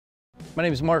My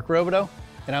name is Mark Robideau,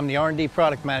 and I'm the R&D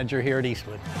Product Manager here at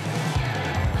Eastwood.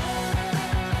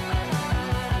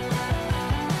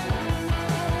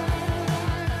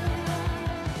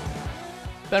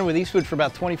 Been with Eastwood for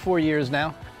about 24 years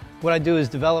now. What I do is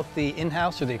develop the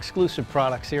in-house or the exclusive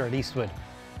products here at Eastwood.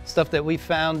 Stuff that we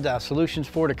found solutions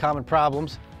for to common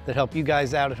problems that help you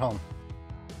guys out at home.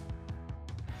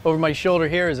 Over my shoulder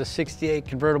here is a 68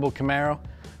 convertible Camaro.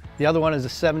 The other one is a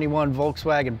 71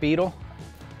 Volkswagen Beetle.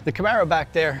 The Camaro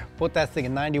back there, bought that thing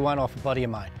in '91 off a buddy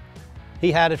of mine.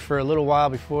 He had it for a little while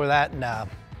before that, and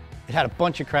it had a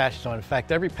bunch of crashes on it. In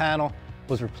fact, every panel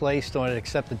was replaced on it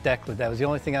except the deck lid. That was the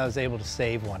only thing I was able to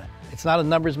save on it. It's not a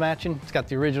numbers matching. It's got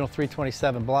the original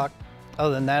 327 block.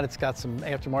 Other than that, it's got some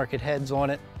aftermarket heads on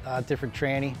it, different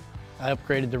tranny. I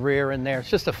upgraded the rear in there. It's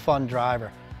just a fun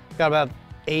driver. Got about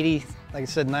 80, like I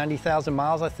said, 90,000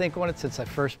 miles I think on it since I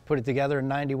first put it together in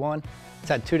 '91. It's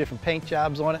had 2 different paint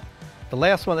jobs on it. The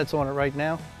last one that's on it right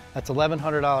now, that's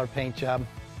 $1,100 paint job.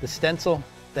 The stencil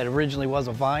that originally was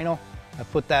a vinyl, I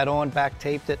put that on, back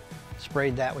taped it,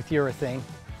 sprayed that with urethane,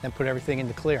 then put everything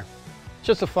into clear. It's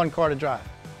just a fun car to drive.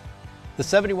 The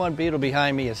 71 Beetle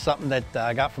behind me is something that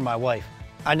I got from my wife.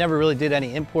 I never really did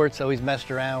any imports, always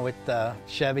messed around with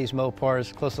Chevys,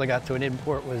 Mopars. Closest I got to an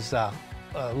import was a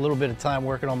little bit of time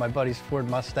working on my buddy's Ford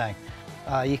Mustang.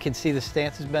 You can see the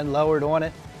stance has been lowered on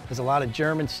it. There's a lot of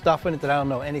German stuff in it that I don't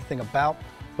know anything about,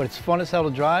 but it's fun as hell to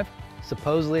drive.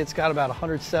 Supposedly it's got about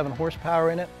 107 horsepower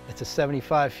in it. It's a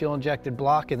 75 fuel injected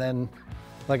block, and then,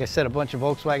 like I said, a bunch of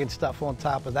Volkswagen stuff on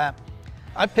top of that.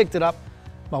 I picked it up.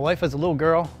 My wife, as a little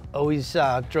girl, always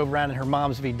drove around in her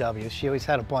mom's VW. She always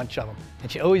had a bunch of them, and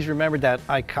she always remembered that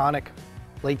iconic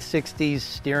late 60s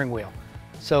steering wheel.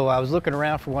 So I was looking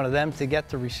around for one of them to get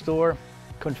to restore.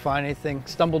 Couldn't find anything.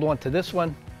 Stumbled onto this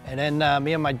one, and then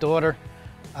me and my daughter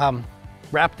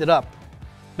wrapped it up.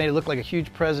 Made it look like a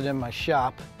huge present in my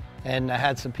shop, and I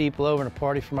had some people over in a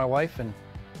party for my wife, and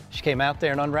she came out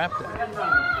there and unwrapped it.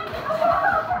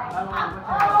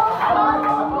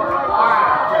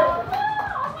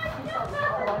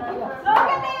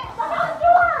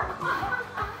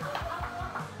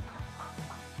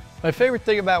 My favorite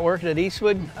thing about working at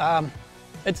Eastwood,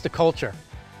 it's the culture.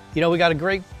 You know, we got a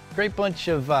great bunch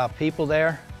of people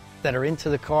there that are into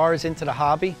the cars, into the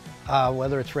hobby,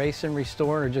 whether it's racing,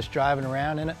 restoring, or just driving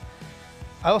around in it.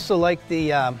 I also like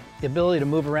the ability to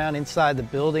move around inside the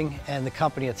building and the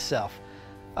company itself.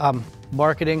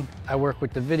 Marketing, I work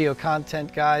with the video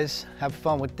content guys, have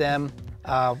fun with them,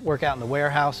 work out in the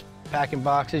warehouse, packing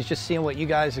boxes, just seeing what you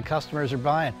guys, the customers, are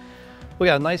buying. We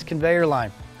got a nice conveyor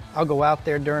line. I'll go out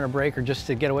there during a break or just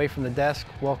to get away from the desk,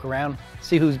 walk around,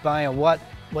 see who's buying what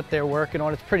they're working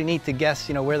on. It's pretty neat to guess,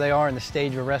 you know, where they are in the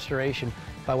stage of restoration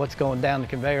by what's going down the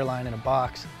conveyor line in a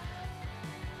box.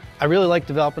 I really like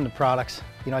developing the products.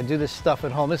 You know, I do this stuff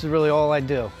at home. This is really all I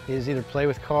do, is either play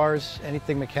with cars,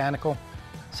 anything mechanical.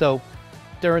 So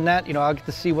during that, you know, I'll get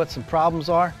to see what some problems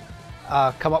are,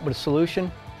 come up with a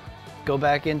solution, go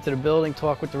back into the building,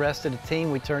 talk with the rest of the team.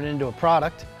 We turn it into a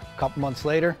product. A couple months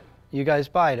later, you guys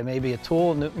buy it. It may be a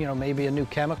tool, you know, maybe a new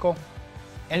chemical,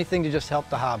 anything to just help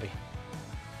the hobby.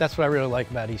 That's what I really like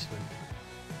about Eastwood.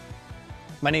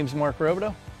 My name's Mark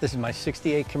Robideau. This is my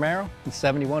 '68 Camaro and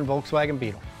 '71 Volkswagen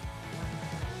Beetle.